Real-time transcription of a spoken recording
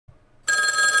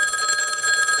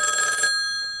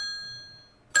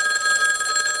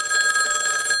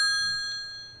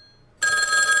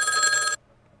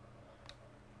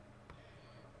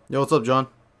Yo, what's up, John?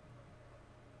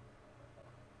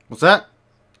 What's that?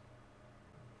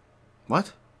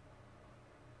 What?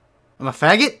 I'm a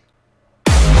faggot?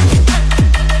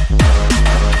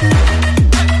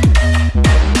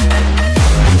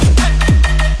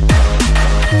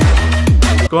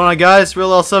 What's going on, guys? Real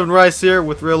L7 Ricee here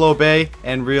with Real Obey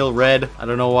and Real Red. I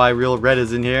don't know why Real Red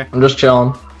is in here. I'm just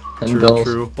chilling.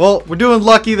 True. Well, we're doing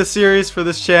Lucky, the series for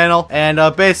this channel, and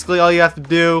basically all you have to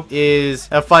do is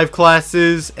have 5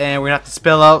 classes, and we're gonna have to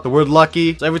spell out the word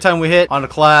Lucky. So every time we hit on a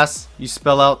class, you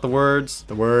spell out the words,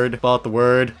 spell out the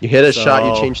word. You hit a shot,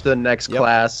 you change to the next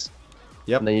class.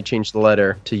 Yep. And then you change the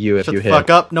letter to you if you hit. Shut the fuck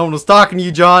up. No one was talking to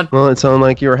you, John. Well, it sounded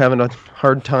like you were having a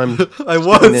hard time. I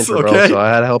was, intro, okay? So I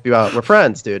had to help you out. We're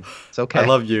friends, dude. It's okay. I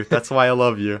love you. That's why I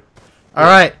love you. All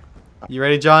right. You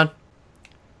ready, John?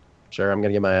 Sure, I'm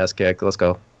gonna get my ass kicked. Let's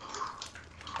go.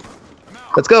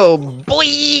 Let's go,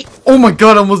 boy! Oh my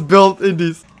god, I almost built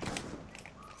Indies.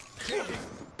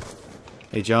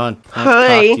 Hey, John.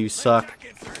 Hi. You suck.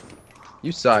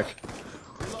 You suck.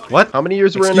 What? How many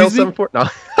years were in Excuse me? L7 for? No.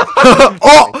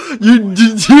 Oh! You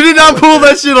did not pull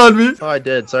that shit on me! Oh, I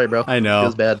did. Sorry, bro. I know.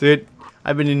 Feels bad. Dude,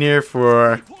 I've been in here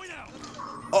for...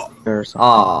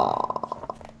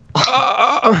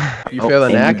 You feel the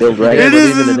knack? It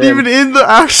isn't even in the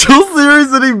actual series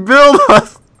that he built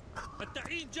us!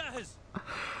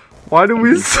 Why do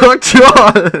we suck,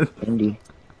 John?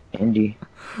 Andy.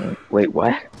 Wait,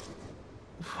 what?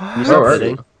 You stop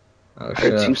hitting. Oh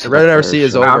shit. The Red RC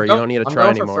is over. You don't need to try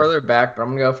I'm going anymore. for further back, but I'm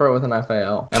gonna go for it with an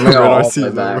FAL. I'm gonna go all the way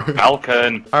back.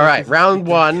 Falcon. All right, round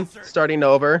 1, starting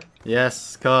over.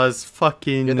 Yes, cause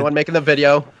fucking... You're the one making the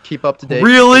video. Keep up to date.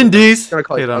 Real Indies! I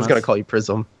was gonna call you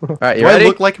Prism. All right, you Do ready? I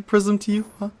look like a prism to you?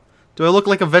 Huh? Do I look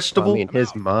like a vegetable? I mean,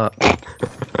 his mom.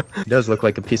 He does look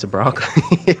like a piece of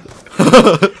broccoli.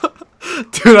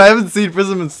 Dude, I haven't seen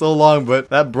Prism in so long, but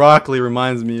that broccoli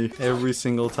reminds me every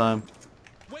single time.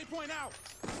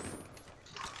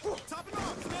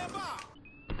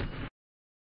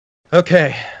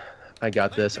 Okay, I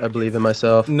got this. I believe in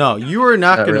myself. No, you are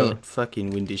not gonna really. fucking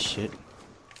win this shit.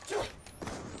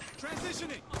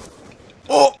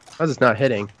 Oh! How's this not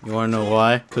hitting? You wanna know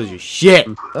why? Cause you're shit!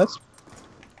 That's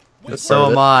So part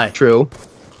of am it. I. True.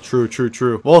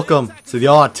 True. Welcome to the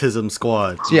Autism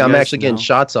Squad. See, You I'm guys actually getting know.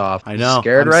 shots off. I know.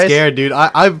 Scared, I'm right? scared, dude.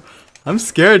 I'm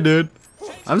scared, dude.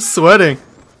 I'm sweating.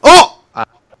 Oh!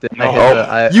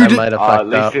 I You did- might have At fucked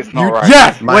least up. it's not right.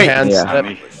 Yeah! My Wait! hands Yeah.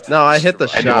 slipped. No, I hit the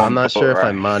shot. I'm not sure if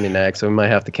I'm money next, so we might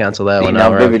have to cancel that one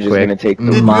Now out Vivij real is quick. gonna take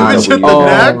the Did mod. Vivij hit the Oh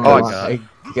neck? my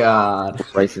god.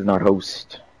 Rice is not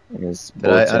host. I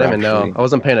didn't even know. I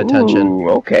wasn't paying attention. Ooh,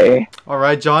 okay.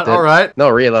 Alright, John, Did- alright. No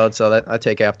reload, so that I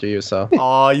take after you. So.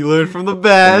 Aw, you learned from the Now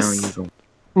best.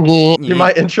 you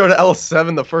My intro to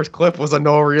L7, the first clip was a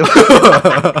no reload.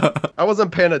 I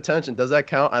wasn't paying attention. Does that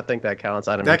count? I think that counts.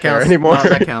 I don't That care counts. anymore. No,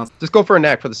 that counts. Just go for a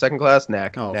knack for the second class.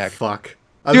 Knack. Oh, Knack. fuck.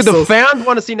 Dude, the fans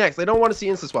want to see necks. They don't want to see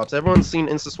insta swaps. Everyone's seen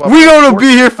insta swaps. We gonna be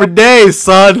here for days,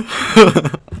 son.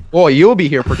 Well, you'll be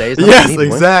here for days. not Yes, me, boy.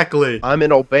 exactly. I'm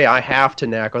in Obey. I have to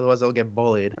knack, otherwise I'll get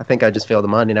bullied. I think I just failed the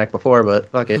Monday knack before, but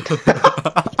fuck it.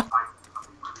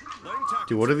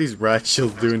 Dude, what are these rat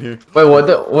shields doing here? Wait,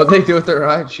 what they do with their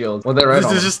riot shield? What they write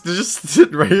on? They're just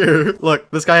sitting right here.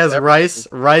 Look, this guy has Rice.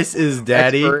 Rice is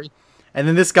daddy, Expiry. and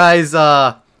then this guy's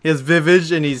he has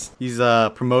Vivij, and he's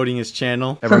promoting his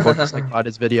channel. Everyone just like bought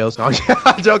his videos. No,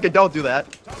 I'm joking. Don't do that.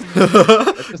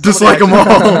 Just like them all.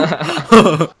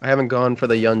 I haven't gone for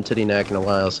the Yun titty knack in a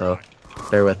while, so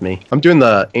bear with me. I'm doing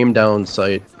the aim down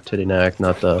sight titty knack,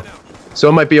 not the. So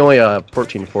it might be only a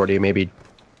 1440, maybe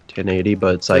 1080,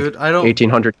 but it's like Dude, I don't-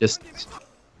 1800 distance.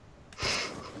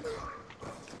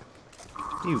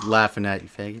 What are you laughing at, you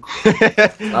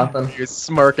faggot? Nothing. You're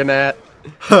smirking at.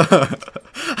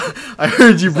 I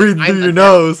heard you breathing through your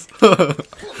nose.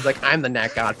 He's like, I'm the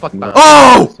knack god. Fuck that.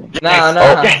 Oh! Nah.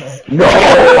 No,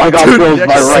 I got killed by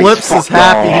Rice. Slips is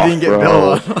happy he Fuck didn't get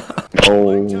off, built bro.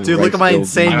 on. No, Dude, look Rice at my killed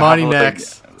insane me. money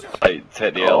necks. Like,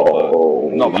 hit the elbow. Oh,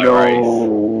 Not my no, race.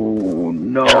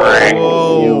 no.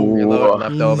 Whoa. Reload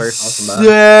leftover.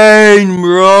 Insane,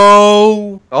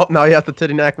 bro. Oh, now you have the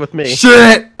titty knack with me.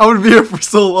 Shit! I would be here for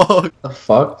so long. The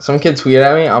fuck? Some kid tweeted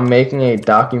at me. I'm making a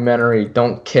documentary.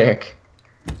 Don't kick.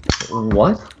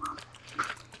 What?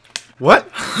 What?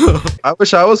 I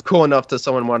wish I was cool enough to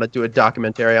someone want to do a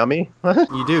documentary on me.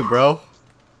 What? You do, bro.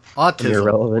 You're Autism.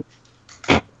 irrelevant.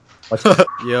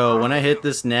 Yo, when I hit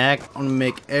this knack, I'm gonna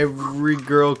make every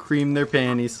girl cream their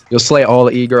panties. You'll slay all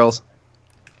the e-girls.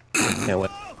 Can't wait.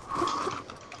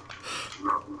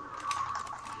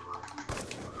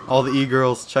 All the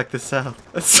e-girls, check this out.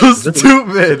 That's so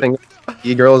stupid.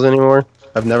 E-girls anymore?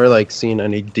 I've never like seen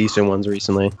any decent ones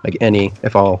recently. Like any,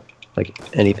 if all, like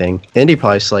anything. Indy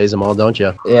probably slays them all, don't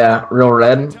you? Yeah, real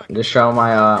red. Just show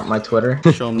my my Twitter.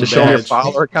 Show 'em the Just show 'em your badge.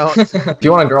 follower count. If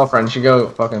you want a girlfriend, you should go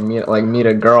fucking meet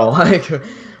a girl. Like, fuck.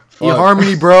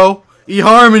 eHarmony, bro.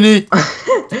 eHarmony.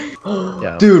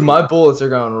 Yeah. Dude, my bullets are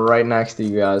going right next to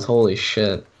you guys. Holy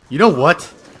shit. You know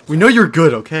what? We know you're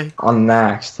good, okay? On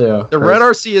max too. The red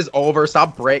RC is over.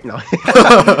 Stop breaking. No.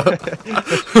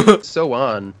 So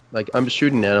on. Like I'm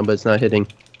shooting at him, but it's not hitting.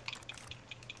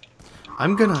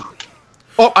 I'm gonna.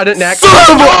 Oh, I didn't act. Son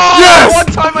of a- yes! One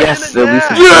time Yes, I didn't at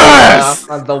least act. Yes!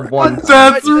 Yeah, the one. That's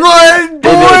right, Vivij, boy!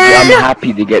 I'm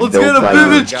happy to get Let's built get a by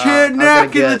Vivij you. can't I'm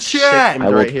knack gonna in the get chat. chicken. I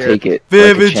will Right here. take it.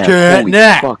 Vivij like a champ. can't Holy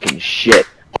knack. fucking shit.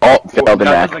 Oh, failed the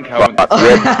That knack. doesn't count.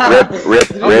 Rip.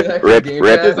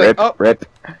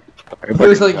 He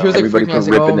was like Everybody freaking out,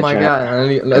 put like, rip in oh the my chat. god. And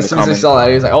then the as soon as he comments. saw that,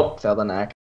 he was like, oh, failed the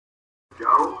knack.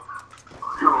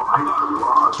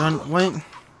 John, wait.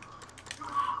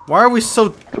 Why are we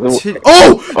so? Little-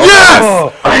 Oh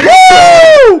yes!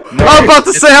 Woo! I'm about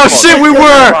to say how shit we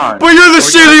were, but you're the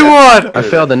shitty one. I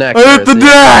failed the neck. I hit the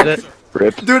neck.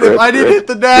 Rip. Dude, if I didn't hit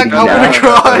the neck, Did he I would've knack?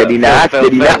 cried. Did he knack?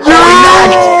 Did he knack? Yo!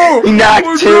 Oh, he knacked!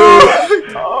 He knacked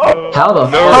too! How the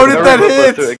No, How fuck? did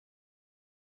that hit?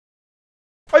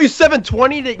 Are you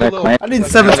 720? That you That little. clan- I didn't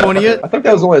 720 it. I think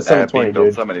that was only a Been 720, built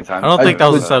dude. so many times. I don't think that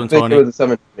was a I think 720. it was a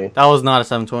 720. That was not a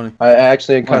 720. I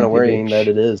actually am kind of Fun, worrying bitch. that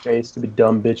it is. Hey, stupid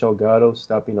dumb bitch Elgato,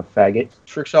 stop being a faggot.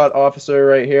 Trick shot officer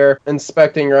right here,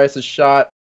 inspecting Rice's shot.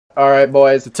 All right,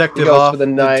 boys. Detective he goes off. for the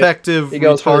knife. Detective He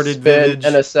goes for the retarded spin.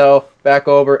 Vivij. NSL back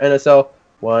over. NSL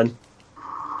 1,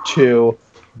 2.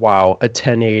 Wow, a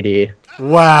 1080.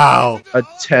 Wow. A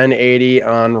 1080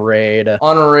 on raid.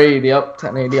 On raid, yep.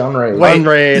 1080 on raid. Wait, On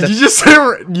raid. did you just say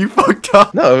you fucked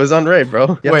up? No, it was on raid, bro. You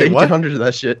have Wait, to what? 1800 of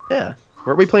that shit. Yeah.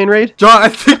 Weren't we playing raid? John, I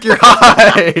think you're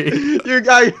high. Your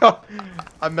guy.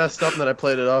 I messed up and then I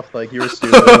played it off like you were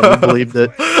stupid and you believed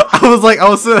it. I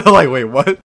was sitting there like, wait,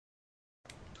 what?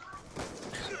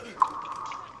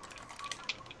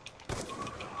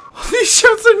 These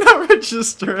shots are not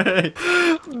registering.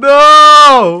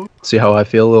 No. See how I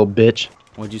feel, little bitch?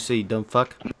 What'd you see, you dumb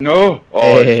fuck? No!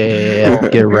 Oh, Hey,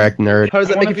 get wrecked, nerd. How does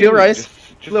that make you feel, Rice?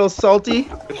 Just A little salty?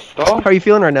 stop. How are you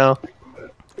feeling right now?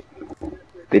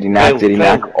 Did he knack? Did he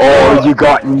Fail. knack? Oh, you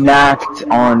got knacked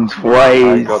on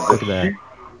twice. Look at that.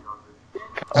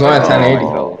 It's only a 1080.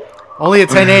 Only a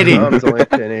 1080. It's only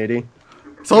 1080.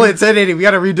 It's only a 1080. We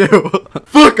gotta redo.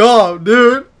 Fuck off,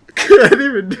 dude. Can't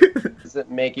even do this. Does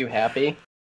it make you happy?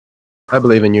 I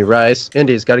believe in you, Rice.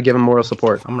 Indy's got to give him moral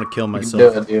support. I'm gonna kill Do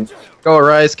myself. it, dude. Go,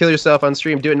 Rice. Kill yourself on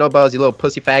stream. Do it, no balls, you little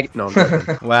pussy faggot. No, I'm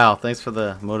not. Wow, thanks for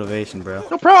the motivation, bro.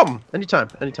 No problem. Anytime.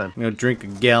 Anytime. I'm gonna drink a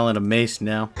gallon of mace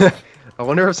now. I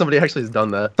wonder if somebody actually has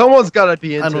done that. Someone's got to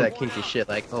be I into don't- that kinky shit.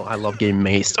 Like, oh, I love getting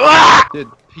maced. Ah! Dude,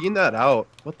 peen that out.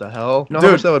 What the hell? You know how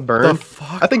Dude, much that would burn? The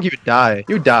fuck? I think you would die.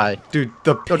 You would die. Dude,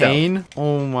 the Go down. pain.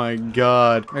 Oh my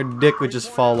god. My dick would just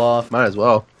fall off. Might as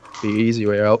well. Be easy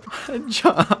way out.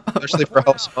 John. Especially for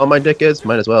how small my dick is.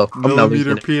 Might as well. I'm not Millimeter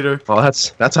losing it. Peter. Oh,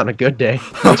 that's on a good day.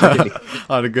 That's okay.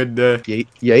 On a good day. Yeet,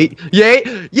 yeet,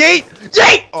 yeet, yeet,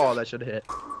 yeet! Oh, that should have hit.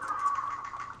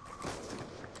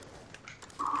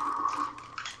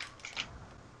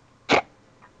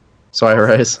 Sorry,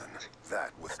 Rice.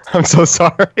 I'm so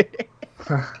sorry.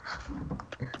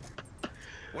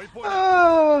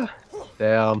 Ah,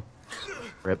 damn.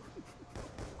 Rip.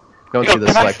 Don't see the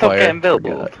Can I select stop player. getting built?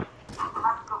 Forget it.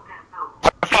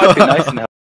 I thought it'd be nice and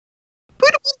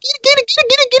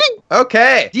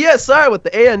Okay, DSR with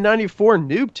the AN94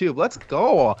 noob tube. Let's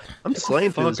go. I'm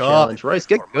slaying through this Fuck off. challenge. Rice,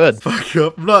 get good. Fuck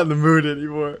up. I'm not in the mood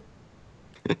anymore.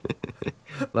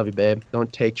 Love you, babe.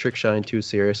 Don't take trick shotting too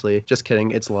seriously. Just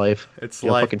kidding. It's life. It's You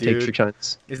don't life, fucking dude. take trick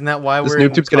shots. Isn't that why This we're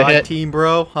noob tube's gonna COD hit. team,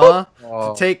 bro? Huh?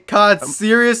 Oh, To take COD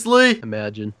seriously?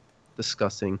 imagine.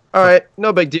 Disgusting. All right,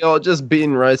 no big deal. Just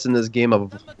beating Rice in this game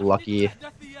of lucky.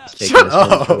 Taking Shut this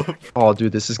one. up. Oh,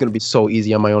 dude, this is gonna be so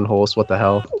easy on my own host. What the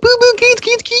hell? Boo boo keet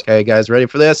keet keet. Okay, guys, ready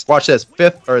for this? Watch this.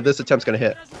 This attempt's gonna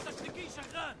hit.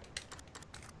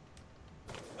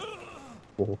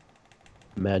 Oh,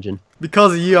 imagine.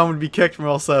 Because of you, I'm gonna be kicked from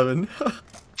L7.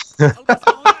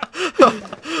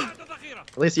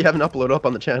 At least you have an upload up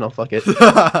on the channel. Fuck it.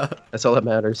 That's all that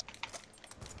matters.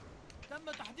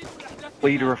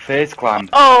 leader of FaZe Clan.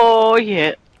 Oh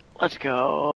yeah, let's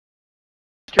go.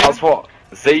 That's what.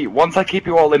 See, once I keep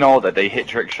you all in order, they hit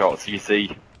trick shots. You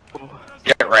see,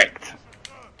 get wrecked.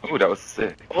 Oh, that was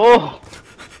sick. Oh,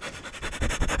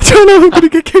 Don't know, I'm gonna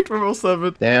get kicked from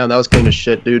L7. Damn, that was clean as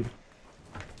shit, dude.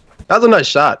 That was a nice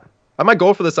shot. I might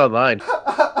go for this online.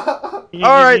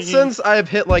 Alright, since I've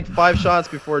hit like 5 shots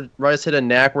before Rice hit a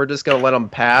knack, we're just gonna let him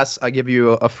pass. I give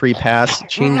you a free pass.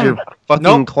 Change your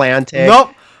fucking clan tag.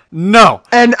 Nope. No.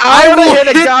 And I will hit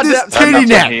a hit goddamn this titty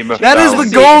knack. That's That is the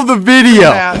goal of the video.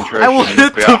 I will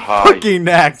hit the fucking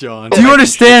knack, John. Do you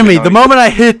understand me? The moment I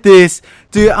hit this,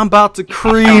 dude, I'm about to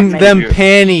cream them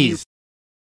panties.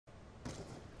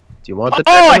 Do you want the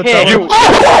Oh, I hit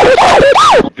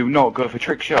you. Do not go for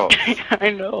trick shot. I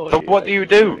know. So what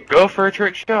do? Go for a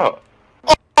trick shot.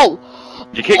 Oh!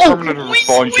 You kick from the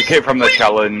response, you kick from the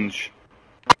challenge.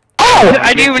 Oh!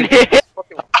 I didn't even hit.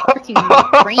 Fucking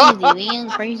crazy, man.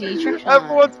 Crazy trick shot.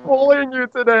 Everyone's bullying you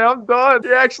today. I'm done.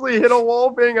 He actually hit a wall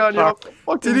bang on you. I'm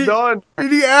fucking done.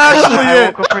 Did he actually I hit?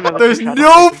 won't go for another There's trick shot.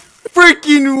 no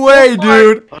freaking way,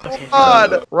 dude.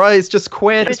 God. Rice, just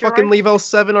quit. Just fucking leave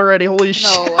L7 already. Holy shit.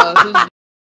 No, who's...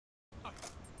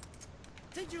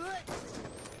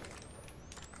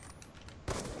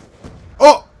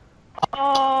 Oh!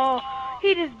 Oh,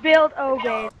 he just built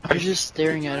Obey. I was just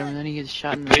staring at him and then he gets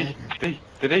shot in the head.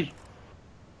 Did he?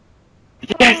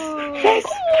 Yes! Yes!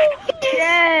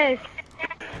 Yes!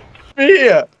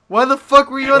 Yeah. Why the fuck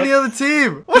were you on the other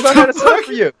team? What I had to the set up fuck?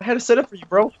 for you. I had to set up for you,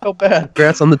 bro. Felt bad.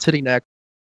 Congrats on the titty knack.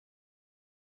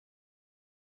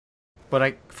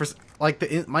 But my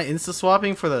insta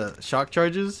swapping for the shock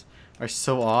charges are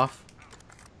so off.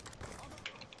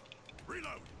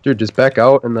 Dude, just back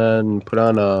out and then put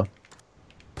on a...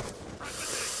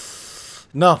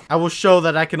 No, I will show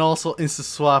that I can also insta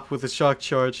swap with a shock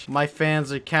charge. My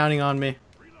fans are counting on me.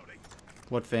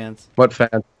 What fans? What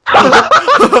fan?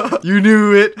 You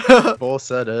knew it. Both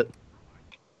said it.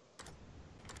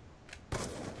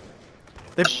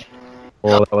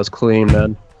 Oh, that was clean,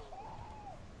 man.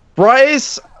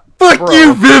 Bryce! Fuck Bro.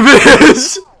 you,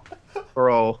 Vivij!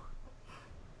 Bro.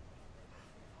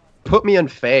 Put me in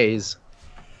phase.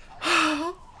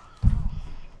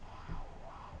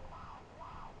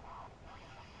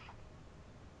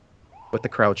 With the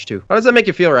crouch, too. How does that make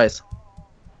you feel, Rice?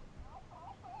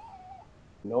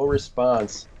 No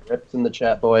response. Rips in the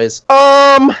chat, boys.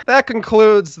 That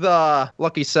concludes the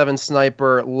Lucky 7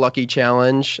 Sniper Lucky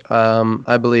Challenge.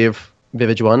 I believe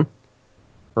Vivij won.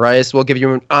 Rice, we'll give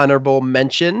you an honorable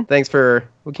mention. Thanks for...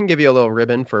 We can give you a little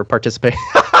ribbon for participating.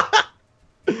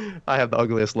 I have the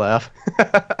ugliest laugh.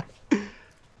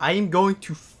 I am going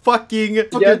to fucking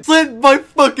Yes. slit my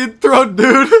fucking throat,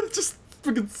 dude. Just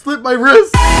fucking slit my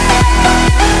wrist.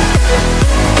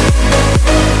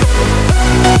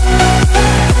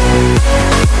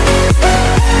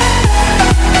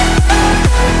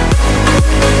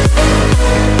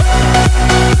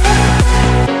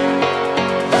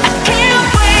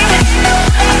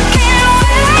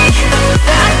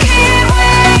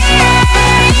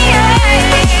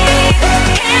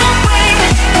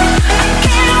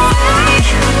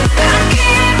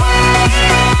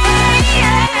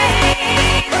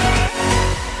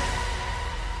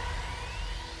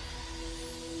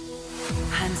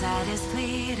 Hindsight is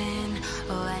fleeting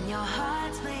when your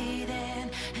heart's bleeding.